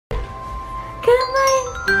Come on.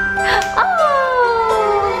 Oh.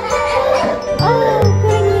 Oh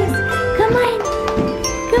goodness. Come on.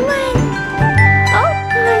 Come on. Oh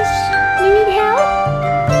gosh. You need help?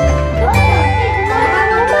 Come on. Come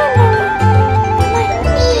on, Lily. Come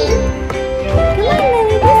on. Come on,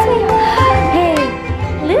 Lily. This way. Hey,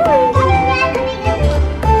 Lily.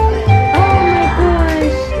 Oh my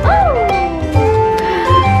gosh. Oh.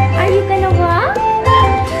 Are you gonna walk?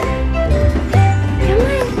 Come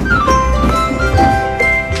on.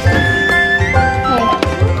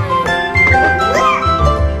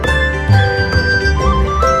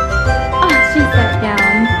 Oh, she sat down.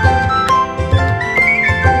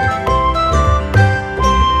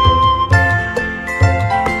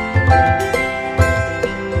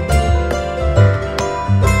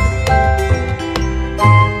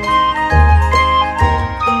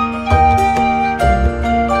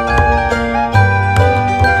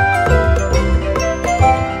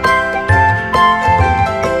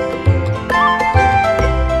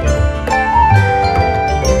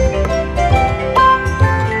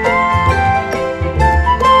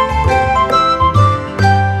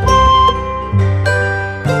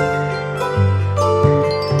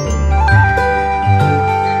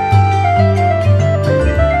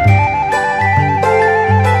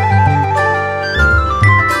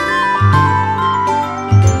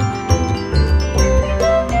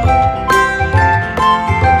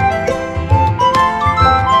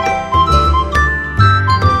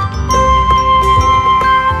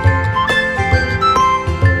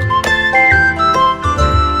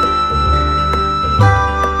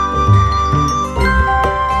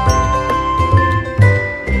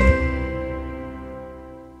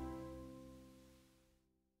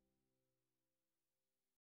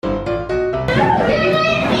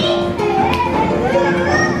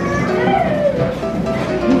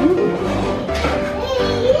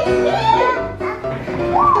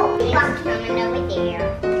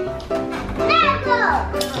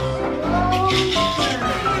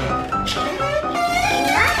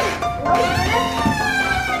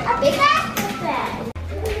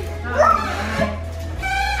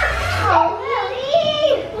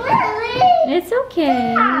 It's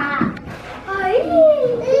okay.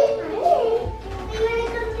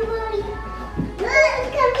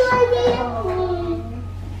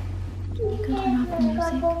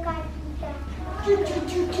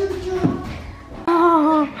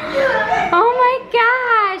 Oh, oh my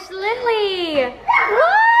gosh, Lily!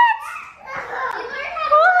 What?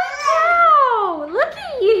 Holy cow! Look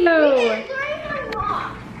at you!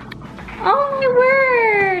 Oh my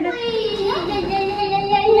word!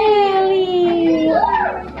 Lily,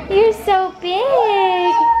 you're so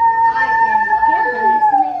big.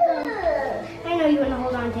 I know you want to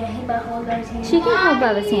hold on to him, but hold Bubba's hand. She can hold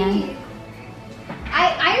Bubba's hand.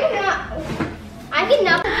 I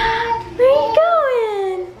cannot. Where are you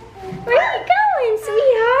going? Where are you going,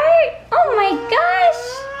 sweetheart? Oh my gosh!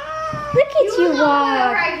 Look at you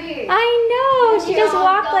walk. I know. She just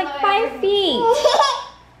walked like 5 feet.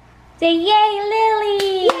 Say yay,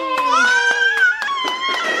 Lily!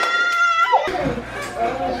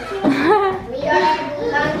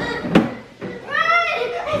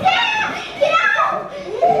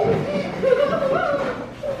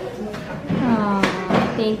 Oh,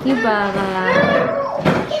 thank you, Bubba.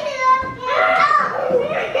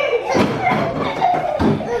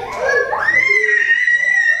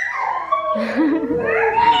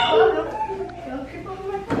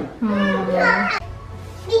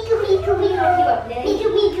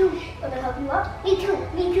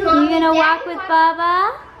 You gonna walk with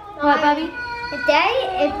Bubba? What, Bubby?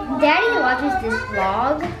 If Daddy watches this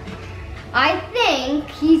vlog, I think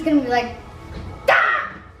he's gonna be like,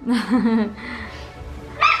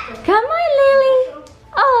 Come on, Lily.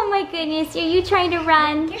 Oh my goodness, are you trying to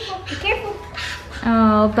run? Be careful.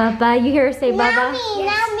 Oh, Bubba. You hear her say Bubba?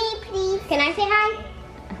 Not me, please. Can I say hi?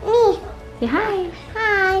 Me. Say hi.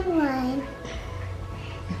 Hi, one.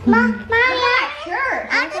 Mom, sure.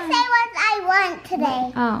 I have to say what I want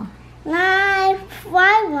today. Oh. I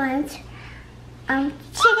want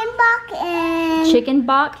chicken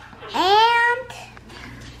bok and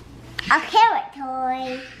a carrot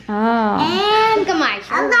toy. Oh. And a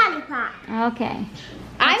lollipop. Okay.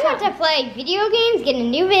 I want to play video games, get a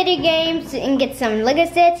new video games, and get some Lego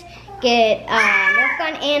sets, get Nerf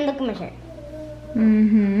gun, and look at my shirt.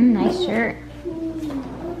 Nice shirt.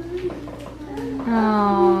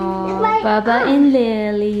 Oh, Bubba and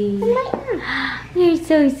Lily. You're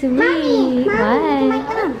so sweet. Mommy,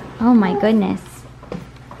 what? Oh my goodness.